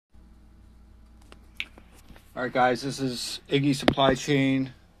All right, guys, this is Iggy Supply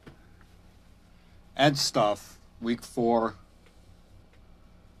Chain and Stuff, Week 4,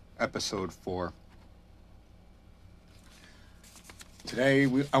 Episode 4. Today,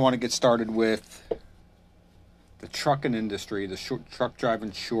 I want to get started with the trucking industry, the truck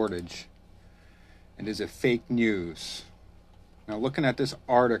driving shortage, and is it fake news? Now, looking at this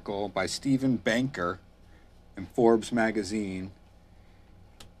article by Stephen Banker in Forbes magazine,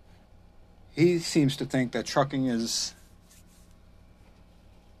 he seems to think that trucking is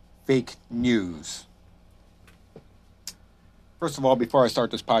fake news. First of all, before I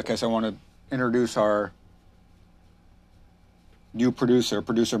start this podcast, I want to introduce our new producer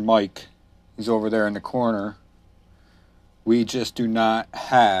Mike. He's over there in the corner. We just do not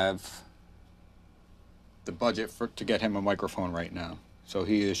have the budget to get him a microphone right now. So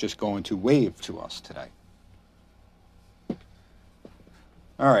he is just going to wave to us today.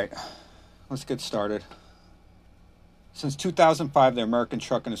 All right. Let's get started. Since 2005, the American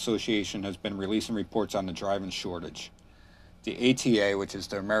Trucking Association has been releasing reports on the driving shortage. The ATA, which is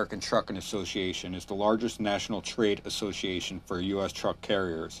the American Trucking Association, is the largest national trade association for U.S. truck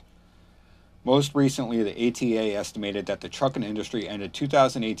carriers. Most recently, the ATA estimated that the trucking industry ended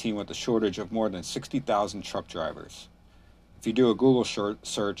 2018 with a shortage of more than 60,000 truck drivers. If you do a Google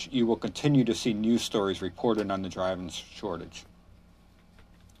search, you will continue to see news stories reported on the driving shortage.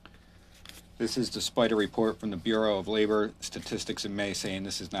 This is despite a report from the Bureau of Labor Statistics in May saying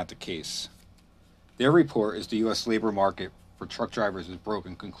this is not the case. Their report is the U.S. labor market for truck drivers is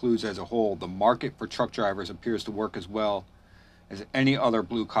broken, concludes as a whole, the market for truck drivers appears to work as well as any other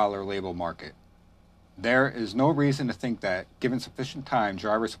blue-collar labor market. There is no reason to think that, given sufficient time,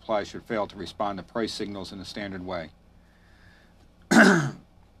 driver supply should fail to respond to price signals in a standard way.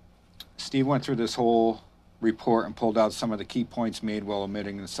 Steve went through this whole report and pulled out some of the key points made while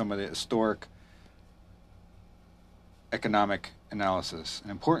omitting some of the historic economic analysis.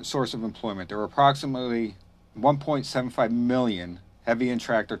 An important source of employment. There were approximately 1.75 million heavy and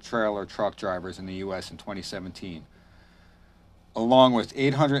tractor-trailer truck drivers in the U.S. in 2017, along with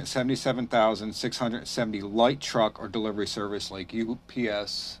 877,670 light truck or delivery service like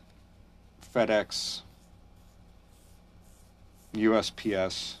UPS, FedEx,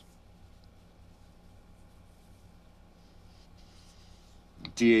 USPS,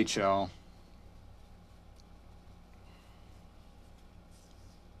 DHL,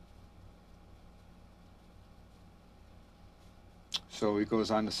 so he goes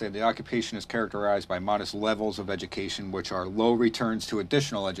on to say the occupation is characterized by modest levels of education, which are low returns to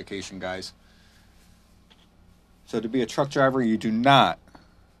additional education, guys. So to be a truck driver, you do not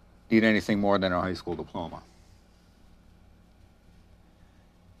need anything more than a high school diploma.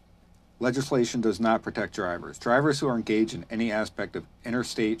 Legislation does not protect drivers. Drivers who are engaged in any aspect of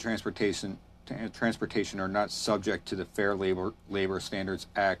interstate transportation are not subject to the Fair Labor Standards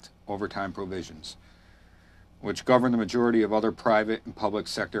Act overtime provisions, which govern the majority of other private and public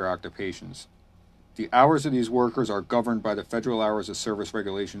sector occupations. The hours of these workers are governed by the Federal Hours of Service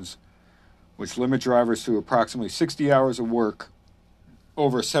regulations, which limit drivers to approximately 60 hours of work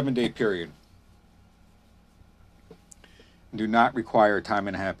over a 7-day period. Do not require a time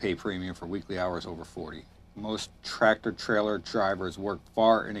and a half pay premium for weekly hours over 40. Most tractor-trailer drivers work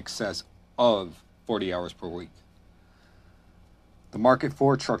far in excess of 40 hours per week. The market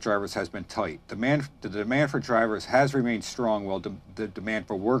for truck drivers has been tight. The demand for drivers has remained strong, while the demand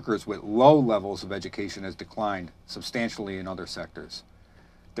for workers with low levels of education has declined substantially in other sectors.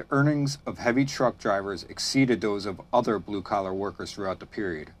 The earnings of heavy truck drivers exceeded those of other blue-collar workers throughout the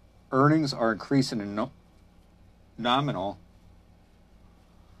period. Earnings are increasing in nominal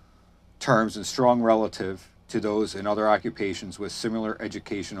terms and strong relative to those in other occupations with similar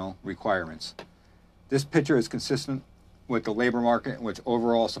educational requirements. This picture is consistent with the labor market in which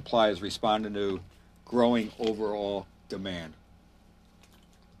overall supply is responding to growing overall demand.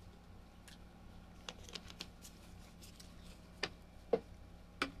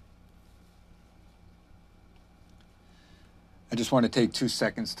 I just want to take 2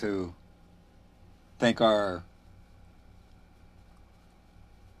 seconds to thank our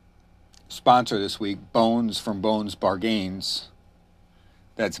sponsor this week, Bones from Bones Bargains.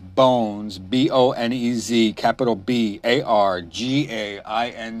 That's Bones, B-O-N-E-Z, capital B-A-R-G-A-I-N-Z,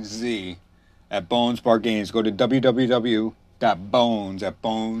 at Bones Bargains. Go to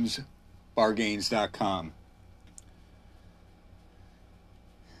www.bonesbargains.com.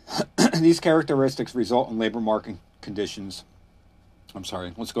 These characteristics result in labor market conditions.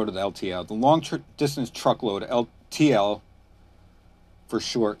 Let's go to the LTL. The long distance truckload, LTL, for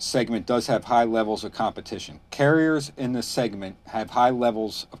short, segment does have high levels of competition. Carriers in this segment have high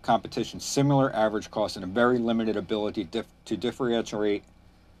levels of competition, similar average cost, and a very limited ability to differentiate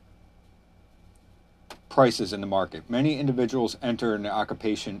prices in the market. Many individuals enter an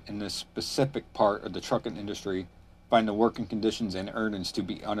occupation in this specific part of the trucking industry find the working conditions and earnings to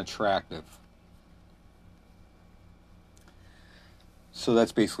be unattractive. So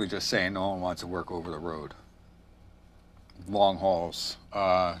that's basically just saying no one wants to work over the road. Long hauls,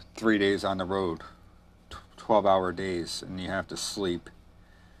 3 days on the road, 12-hour days, and you have to sleep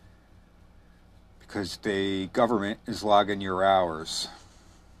because the government is logging your hours.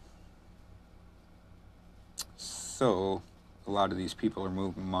 So a lot of these people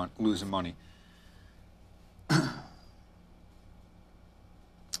are losing money.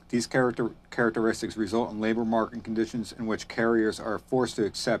 These characteristics result in labor market conditions in which carriers are forced to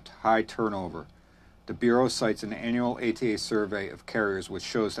accept high turnover. The Bureau cites an annual ATA survey of carriers which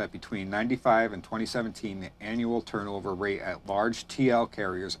shows that between 1995 and 2017, the annual turnover rate at large TL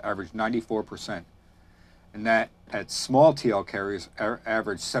carriers averaged 94%, and that at small TL carriers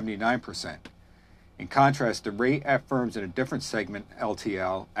averaged 79%. In contrast, the rate at firms in a different segment,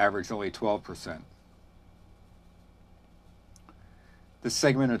 LTL, averaged only 12%. This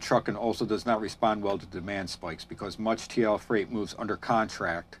segment of trucking also does not respond well to demand spikes because much TL freight moves under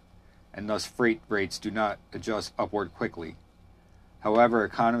contract and thus freight rates do not adjust upward quickly. However,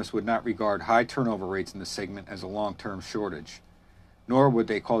 economists would not regard high turnover rates in this segment as a long-term shortage, nor would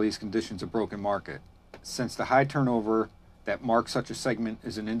they call these conditions a broken market, since the high turnover that marks such a segment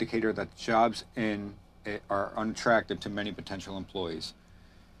is an indicator that the jobs in it are unattractive to many potential employees.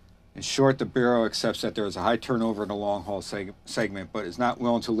 In short, the Bureau accepts that there is a high turnover in the long-haul segment, but is not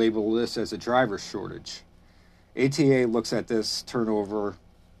willing to label this as a driver shortage. ATA looks at this turnover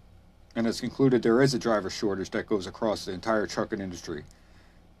and has concluded there is a driver shortage that goes across the entire trucking industry.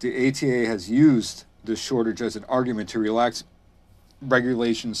 The ATA has used this shortage as an argument to relax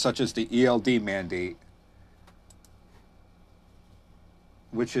regulations such as the ELD mandate,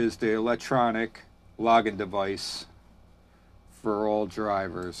 which is the electronic login device for all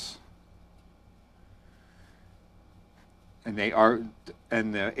drivers. And the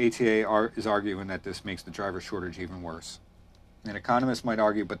ATA is arguing that this makes the driver shortage even worse. An economist might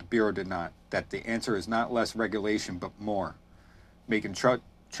argue, but the Bureau did not, that the answer is not less regulation but more, making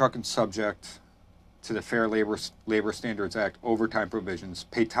trucking subject to the Fair Labor Standards Act overtime provisions,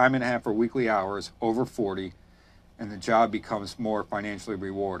 pay time and a half for weekly hours over 40, and the job becomes more financially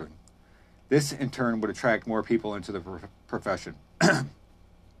rewarding. This, in turn, would attract more people into the profession.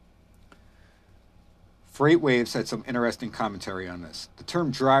 FreightWaves had some interesting commentary on this. The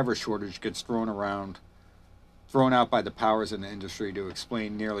term driver shortage gets thrown out by the powers in the industry to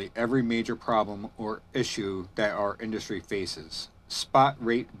explain nearly every major problem or issue that our industry faces. Spot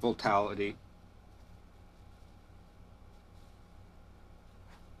rate volatility,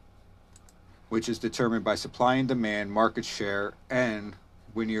 which is determined by supply and demand, market share, and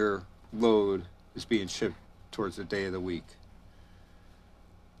when your load is being shipped towards the day of the week.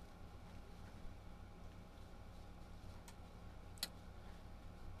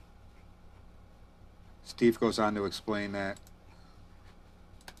 Steve goes on to explain that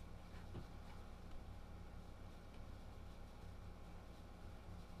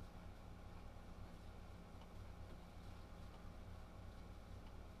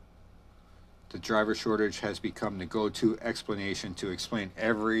the driver shortage has become the go-to explanation to explain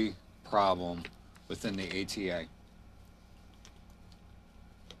every problem within the ATA.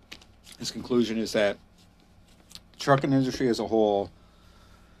 His conclusion is that the trucking industry as a whole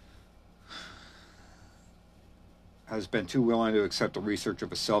has been too willing to accept the research of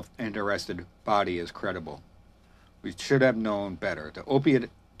a self-interested body as credible. We should have known better. The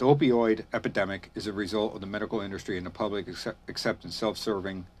opioid epidemic is a result of the medical industry and the public acceptance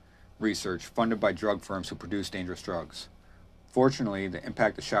self-serving research funded by drug firms who produce dangerous drugs. Fortunately, the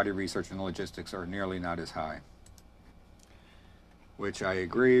impact of shoddy research and logistics are nearly not as high. Which I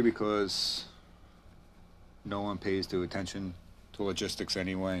agree, because no one pays due attention to logistics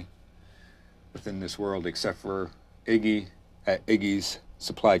anyway within this world except for Iggy at Iggy's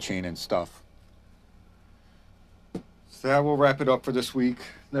Supply Chain and Stuff. So that will wrap it up for this week.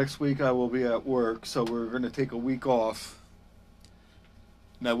 Next week I will be at work, so we're going to take a week off.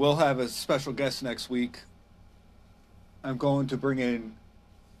 Now we'll have a special guest next week. I'm going to bring in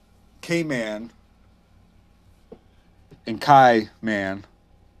K-Man and Kai-Man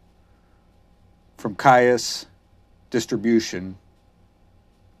from Caius Distribution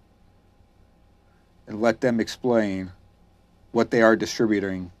and let them explain what they are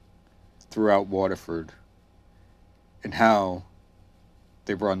distributing throughout Waterford and how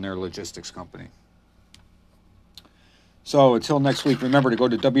they run their logistics company. So until next week, remember to go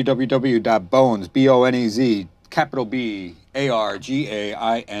to www.bonez, B-O-N-E-Z, capital B,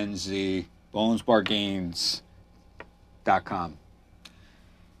 A-R-G-A-I-N-Z, bonesbargains.com.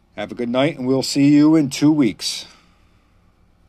 Have a good night, and we'll see you in 2 weeks.